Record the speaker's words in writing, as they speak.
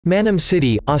Mannum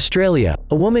City, Australia,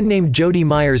 a woman named Jody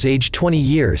Myers aged 20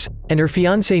 years, and her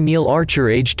fiancé Neil Archer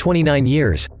aged 29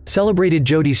 years, celebrated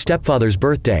Jody's stepfather's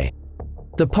birthday.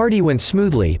 The party went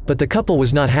smoothly, but the couple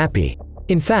was not happy.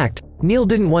 In fact, Neil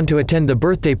didn't want to attend the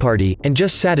birthday party and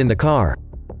just sat in the car.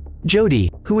 Jody,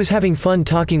 who was having fun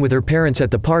talking with her parents at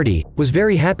the party, was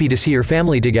very happy to see her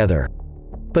family together.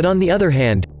 But on the other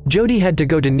hand, Jody had to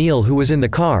go to Neil, who was in the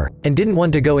car, and didn't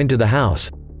want to go into the house.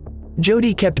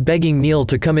 Jody kept begging Neil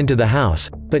to come into the house,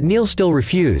 but Neil still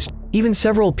refused. Even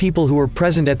several people who were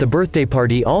present at the birthday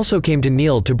party also came to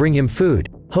Neil to bring him food,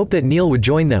 hope that Neil would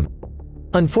join them.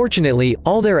 Unfortunately,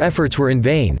 all their efforts were in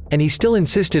vain, and he still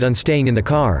insisted on staying in the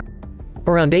car.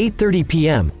 Around 8:30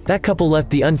 p.m., that couple left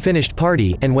the unfinished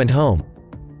party and went home.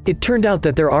 It turned out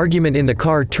that their argument in the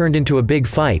car turned into a big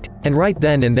fight, and right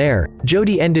then and there,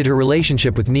 Jody ended her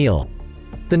relationship with Neil.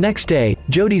 The next day,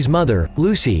 Jody's mother,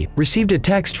 Lucy, received a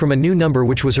text from a new number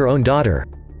which was her own daughter.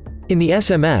 In the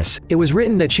SMS, it was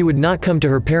written that she would not come to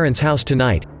her parents' house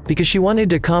tonight, because she wanted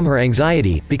to calm her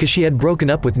anxiety because she had broken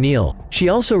up with Neil. She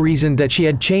also reasoned that she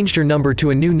had changed her number to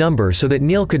a new number so that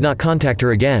Neil could not contact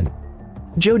her again.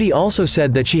 Jody also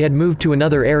said that she had moved to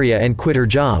another area and quit her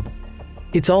job.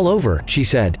 "It's all over," she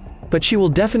said, but she will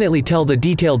definitely tell the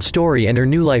detailed story and her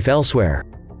new life elsewhere.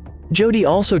 Jody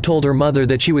also told her mother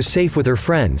that she was safe with her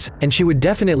friends, and she would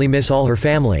definitely miss all her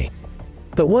family.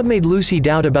 But what made Lucy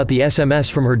doubt about the SMS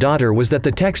from her daughter was that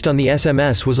the text on the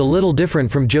SMS was a little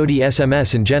different from Jody's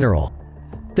SMS in general.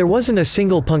 There wasn't a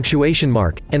single punctuation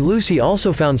mark, and Lucy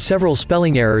also found several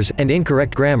spelling errors and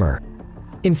incorrect grammar.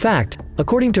 In fact,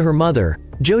 according to her mother,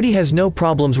 Jody has no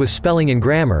problems with spelling and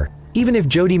grammar. Even if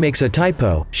Jody makes a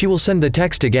typo, she will send the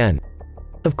text again.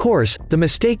 Of course, the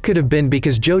mistake could have been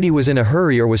because Jody was in a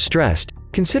hurry or was stressed,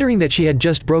 considering that she had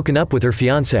just broken up with her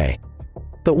fiancé.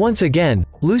 But once again,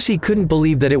 Lucy couldn't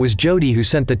believe that it was Jody who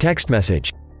sent the text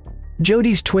message.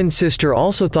 Jody's twin sister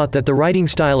also thought that the writing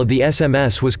style of the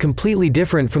SMS was completely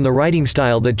different from the writing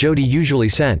style that Jody usually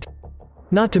sent.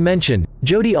 Not to mention,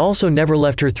 Jody also never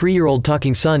left her 3-year-old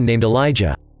talking son named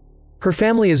Elijah. Her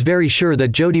family is very sure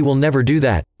that Jody will never do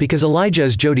that, because Elijah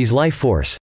is Jody's life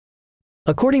force.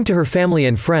 According to her family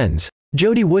and friends,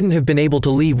 Jody wouldn't have been able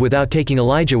to leave without taking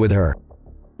Elijah with her.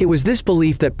 It was this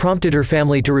belief that prompted her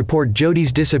family to report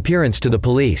Jody's disappearance to the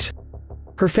police.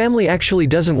 Her family actually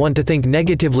doesn't want to think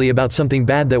negatively about something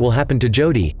bad that will happen to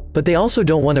Jody, but they also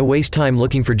don't want to waste time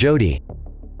looking for Jody.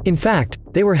 In fact,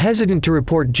 they were hesitant to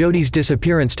report Jody's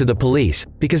disappearance to the police,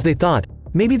 because they thought,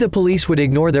 maybe the police would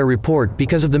ignore their report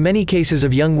because of the many cases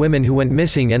of young women who went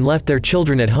missing and left their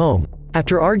children at home,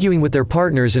 after arguing with their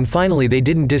partners, and finally they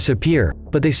didn't disappear,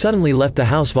 but they suddenly left the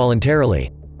house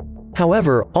voluntarily.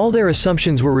 However, all their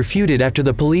assumptions were refuted after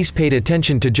the police paid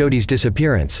attention to Jody's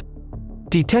disappearance.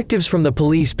 Detectives from the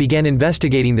police began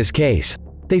investigating this case.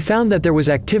 They found that there was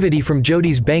activity from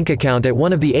Jody's bank account at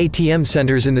one of the ATM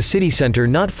centers in the city center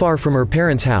not far from her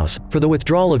parents' house, for the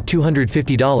withdrawal of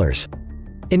 $250.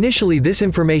 Initially, this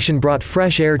information brought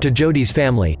fresh air to Jody's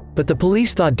family, but the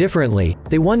police thought differently.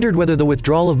 They wondered whether the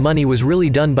withdrawal of money was really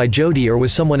done by Jody or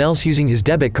was someone else using his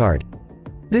debit card.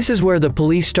 This is where the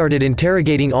police started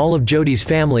interrogating all of Jody's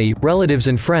family, relatives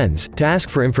and friends, to ask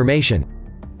for information.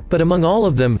 But among all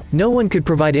of them, no one could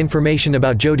provide information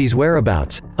about Jody's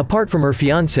whereabouts, apart from her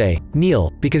fiancé,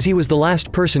 Neil, because he was the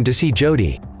last person to see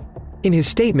Jody. In his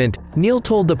statement, Neil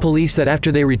told the police that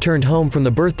after they returned home from the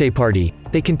birthday party,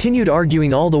 they continued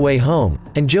arguing all the way home,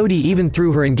 and Jody even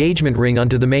threw her engagement ring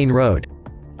onto the main road.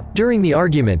 During the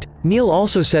argument, Neil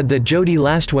also said that Jody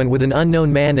last went with an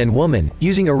unknown man and woman,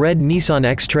 using a red Nissan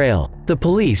X-Trail. The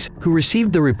police, who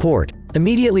received the report,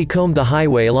 immediately combed the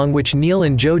highway along which Neil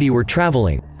and Jody were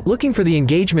traveling, looking for the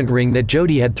engagement ring that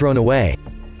Jody had thrown away.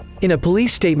 In a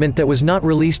police statement that was not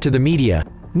released to the media,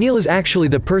 Neil is actually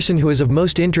the person who is of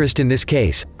most interest in this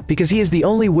case, because he is the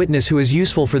only witness who is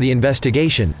useful for the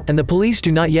investigation, and the police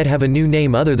do not yet have a new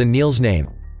name other than Neil's name.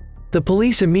 The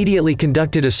police immediately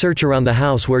conducted a search around the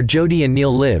house where Jody and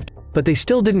Neil lived, but they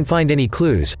still didn't find any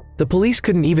clues. The police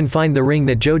couldn't even find the ring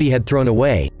that Jody had thrown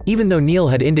away, even though Neil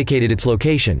had indicated its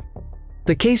location.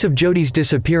 The case of Jody's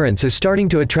disappearance is starting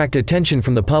to attract attention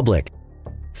from the public.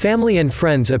 Family and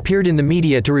friends appeared in the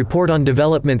media to report on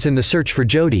developments in the search for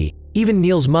Jody. Even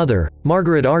Neil's mother,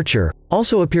 Margaret Archer,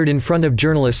 also appeared in front of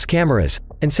journalists' cameras,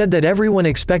 and said that everyone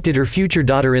expected her future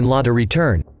daughter-in-law to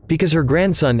return, because her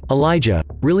grandson, Elijah,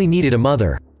 really needed a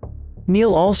mother.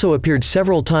 Neil also appeared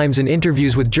several times in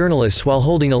interviews with journalists while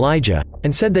holding Elijah,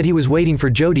 and said that he was waiting for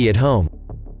Jody at home.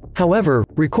 However,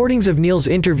 recordings of Neil's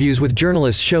interviews with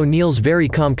journalists show Neil's very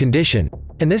calm condition,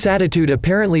 and this attitude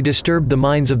apparently disturbed the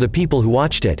minds of the people who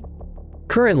watched it.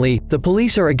 Currently, the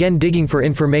police are again digging for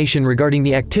information regarding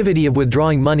the activity of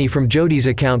withdrawing money from Jodi's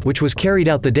account, which was carried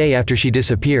out the day after she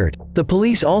disappeared. The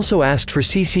police also asked for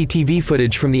CCTV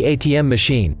footage from the ATM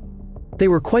machine. They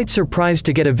were quite surprised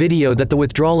to get a video that the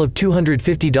withdrawal of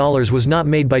 $250 was not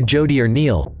made by Jodi or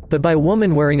Neil, but by a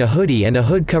woman wearing a hoodie and a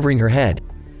hood covering her head.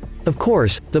 Of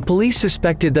course, the police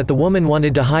suspected that the woman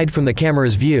wanted to hide from the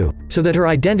camera's view, so that her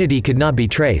identity could not be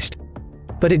traced.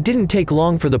 But it didn't take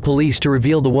long for the police to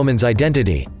reveal the woman's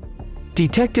identity.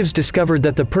 Detectives discovered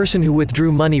that the person who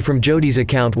withdrew money from Jodi's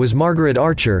account was Margaret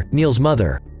Archer, Neil's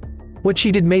mother. What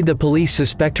she did made the police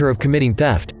suspect her of committing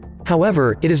theft.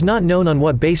 However, it is not known on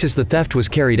what basis the theft was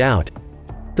carried out.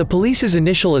 The police's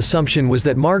initial assumption was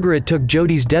that Margaret took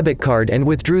Jodi's debit card and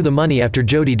withdrew the money after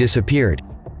Jodi disappeared.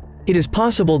 It is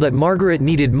possible that Margaret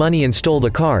needed money and stole the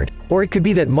card, or it could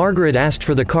be that Margaret asked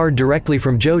for the card directly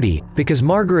from Jodi, because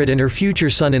Margaret and her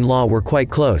future son-in-law were quite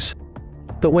close.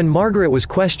 But when Margaret was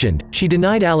questioned, she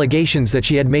denied allegations that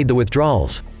she had made the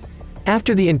withdrawals.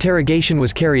 After the interrogation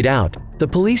was carried out, the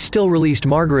police still released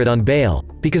Margaret on bail,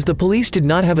 because the police did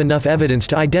not have enough evidence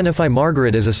to identify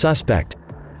Margaret as a suspect.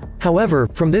 However,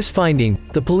 from this finding,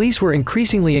 the police were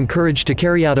increasingly encouraged to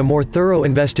carry out a more thorough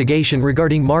investigation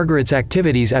regarding Margaret's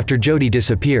activities after Jodi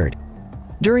disappeared.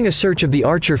 During a search of the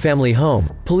Archer family home,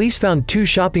 police found 2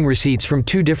 shopping receipts from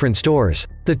 2 different stores.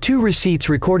 The 2 receipts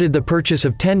recorded the purchase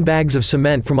of 10 bags of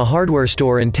cement from a hardware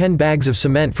store and 10 bags of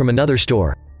cement from another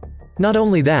store. Not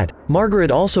only that,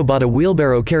 Margaret also bought a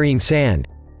wheelbarrow carrying sand.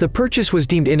 The purchase was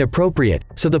deemed inappropriate,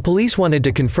 so the police wanted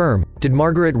to confirm, did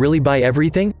Margaret really buy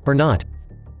everything, or not?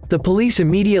 The police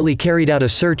immediately carried out a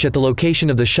search at the location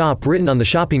of the shop written on the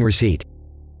shopping receipt.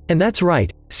 And that's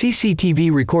right, CCTV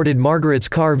recorded Margaret's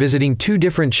car visiting 2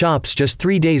 different shops just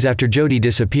 3 days after Jodi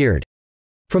disappeared.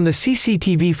 From the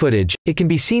CCTV footage, it can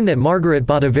be seen that Margaret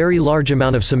bought a very large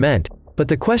amount of cement, but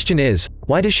the question is,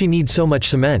 why does she need so much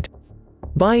cement?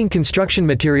 Buying construction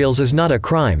materials is not a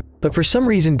crime, but for some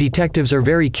reason detectives are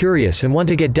very curious and want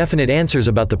to get definite answers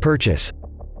about the purchase.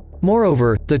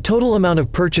 Moreover, the total amount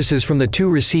of purchases from the 2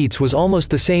 receipts was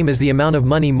almost the same as the amount of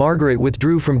money Margaret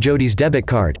withdrew from Jodi's debit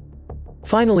card.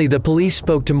 Finally, the police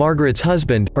spoke to Margaret's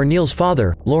husband, or Neil's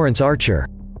father, Lawrence Archer.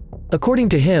 According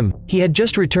to him, he had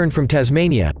just returned from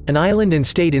Tasmania, an island and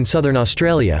state in southern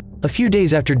Australia, a few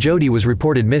days after Jodi was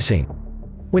reported missing.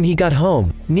 When he got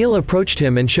home, Neil approached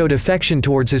him and showed affection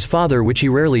towards his father, which he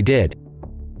rarely did.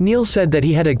 Neil said that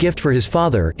he had a gift for his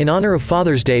father in honor of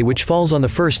Father's Day, which falls on the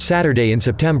first Saturday in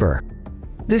September.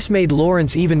 This made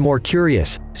Lawrence even more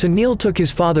curious, so Neil took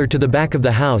his father to the back of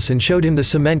the house and showed him the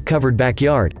cement-covered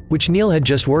backyard, which Neil had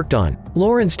just worked on.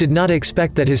 Lawrence did not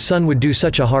expect that his son would do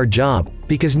such a hard job,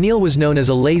 because Neil was known as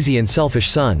a lazy and selfish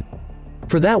son.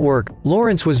 For that work,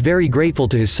 Lawrence was very grateful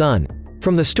to his son.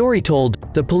 From the story told,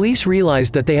 the police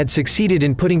realized that they had succeeded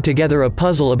in putting together a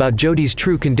puzzle about Jodi's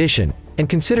true condition, and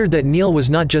considered that Neil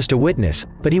was not just a witness,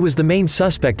 but he was the main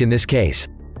suspect in this case.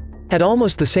 At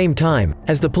almost the same time,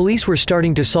 as the police were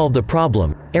starting to solve the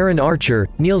problem, Aaron Archer,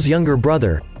 Neil's younger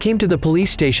brother, came to the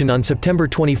police station on September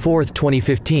 24,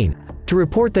 2015, to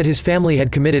report that his family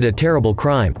had committed a terrible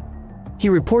crime. He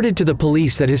reported to the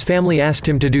police that his family asked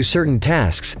him to do certain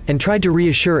tasks, and tried to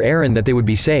reassure Aaron that they would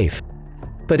be safe.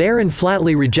 But Aaron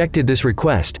flatly rejected this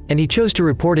request, and he chose to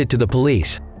report it to the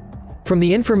police. From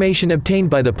the information obtained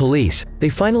by the police, they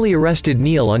finally arrested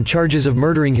Neil on charges of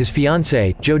murdering his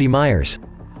fiancée, Jodi Myers.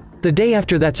 The day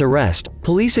after that arrest,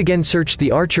 police again searched the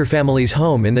Archer family's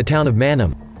home in the town of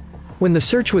Mannum. When the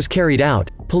search was carried out,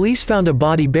 police found a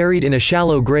body buried in a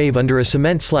shallow grave under a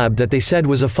cement slab that they said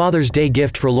was a Father's Day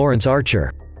gift for Lawrence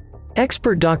Archer.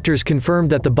 Expert doctors confirmed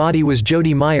that the body was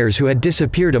Jodi Myers, who had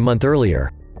disappeared a month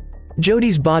earlier.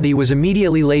 Jodi's body was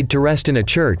immediately laid to rest in a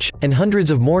church, and hundreds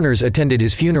of mourners attended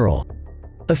his funeral.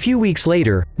 A few weeks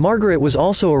later, Margaret was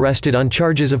also arrested on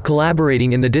charges of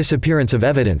collaborating in the disappearance of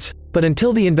evidence, but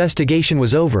until the investigation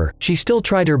was over, she still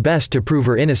tried her best to prove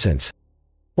her innocence.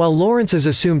 While Lawrence is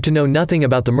assumed to know nothing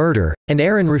about the murder, and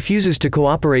Aaron refuses to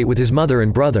cooperate with his mother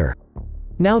and brother.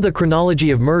 Now the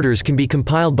chronology of murders can be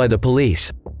compiled by the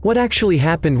police. What actually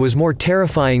happened was more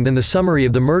terrifying than the summary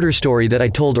of the murder story that I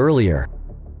told earlier.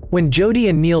 When Jodi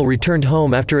and Neil returned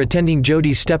home after attending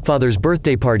Jodi's stepfather's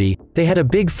birthday party, they had a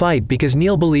big fight because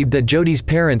Neil believed that Jodi's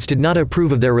parents did not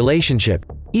approve of their relationship,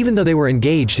 even though they were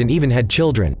engaged and even had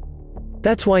children.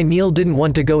 That's why Neil didn't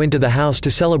want to go into the house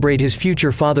to celebrate his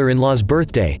future father-in-law's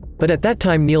birthday, but at that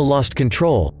time Neil lost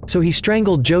control, so he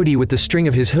strangled Jodi with the string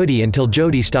of his hoodie until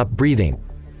Jodi stopped breathing.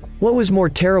 What was more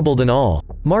terrible than all,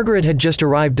 Margaret had just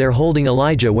arrived there holding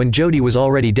Elijah when Jodi was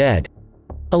already dead.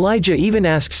 Elijah even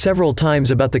asked several times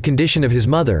about the condition of his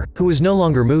mother, who was no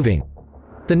longer moving.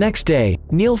 The next day,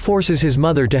 Neil forces his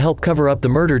mother to help cover up the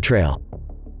murder trail.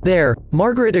 There,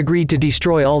 Margaret agreed to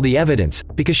destroy all the evidence,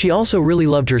 because she also really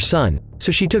loved her son,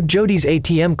 so she took Jody's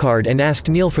ATM card and asked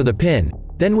Neil for the PIN,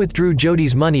 then withdrew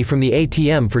Jody's money from the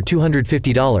ATM for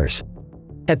 $250.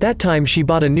 At that time she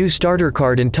bought a new starter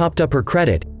card and topped up her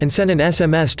credit, and sent an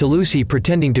SMS to Lucy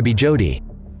pretending to be Jody.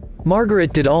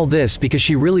 Margaret did all this because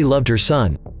she really loved her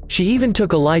son. She even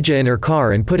took Elijah in her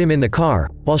car and put him in the car,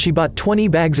 while she bought 20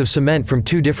 bags of cement from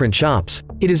 2 different shops.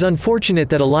 It is unfortunate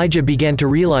that Elijah began to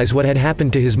realize what had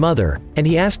happened to his mother, and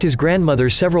he asked his grandmother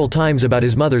several times about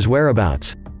his mother's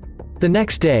whereabouts. The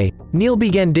next day, Neil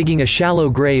began digging a shallow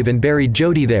grave and buried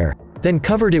Jody there, then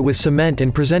covered it with cement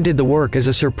and presented the work as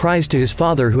a surprise to his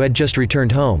father who had just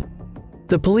returned home.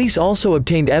 The police also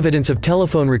obtained evidence of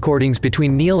telephone recordings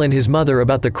between Neil and his mother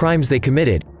about the crimes they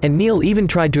committed, and Neil even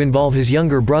tried to involve his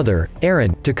younger brother,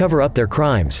 Aaron, to cover up their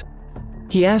crimes.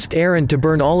 He asked Aaron to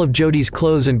burn all of Jody's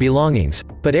clothes and belongings,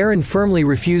 but Aaron firmly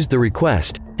refused the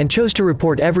request, and chose to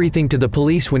report everything to the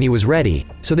police when he was ready,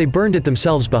 so they burned it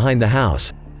themselves behind the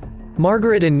house.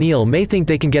 Margaret and Neil may think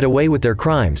they can get away with their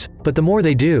crimes, but the more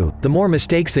they do, the more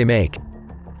mistakes they make.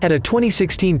 At a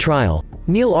 2016 trial,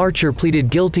 Neil Archer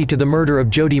pleaded guilty to the murder of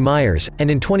Jody Myers,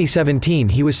 and in 2017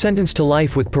 he was sentenced to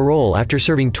life with parole after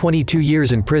serving 22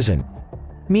 years in prison.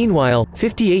 Meanwhile,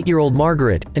 58-year-old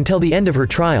Margaret, until the end of her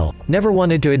trial, never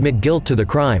wanted to admit guilt to the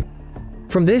crime.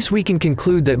 From this we can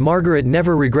conclude that Margaret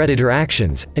never regretted her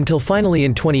actions, until finally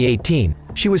in 2018,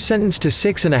 she was sentenced to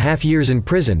 6.5 years in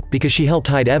prison because she helped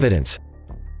hide evidence.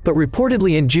 But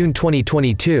reportedly in June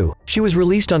 2022, she was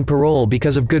released on parole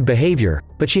because of good behavior,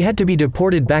 but she had to be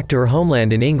deported back to her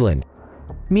homeland in England.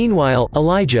 Meanwhile,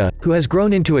 Elijah, who has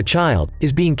grown into a child,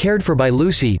 is being cared for by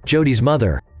Lucy, Jody's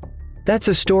mother. That's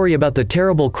a story about the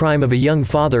terrible crime of a young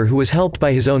father who was helped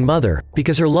by his own mother,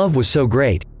 because her love was so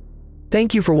great.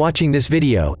 Thank you for watching this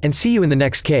video, and see you in the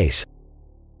next case.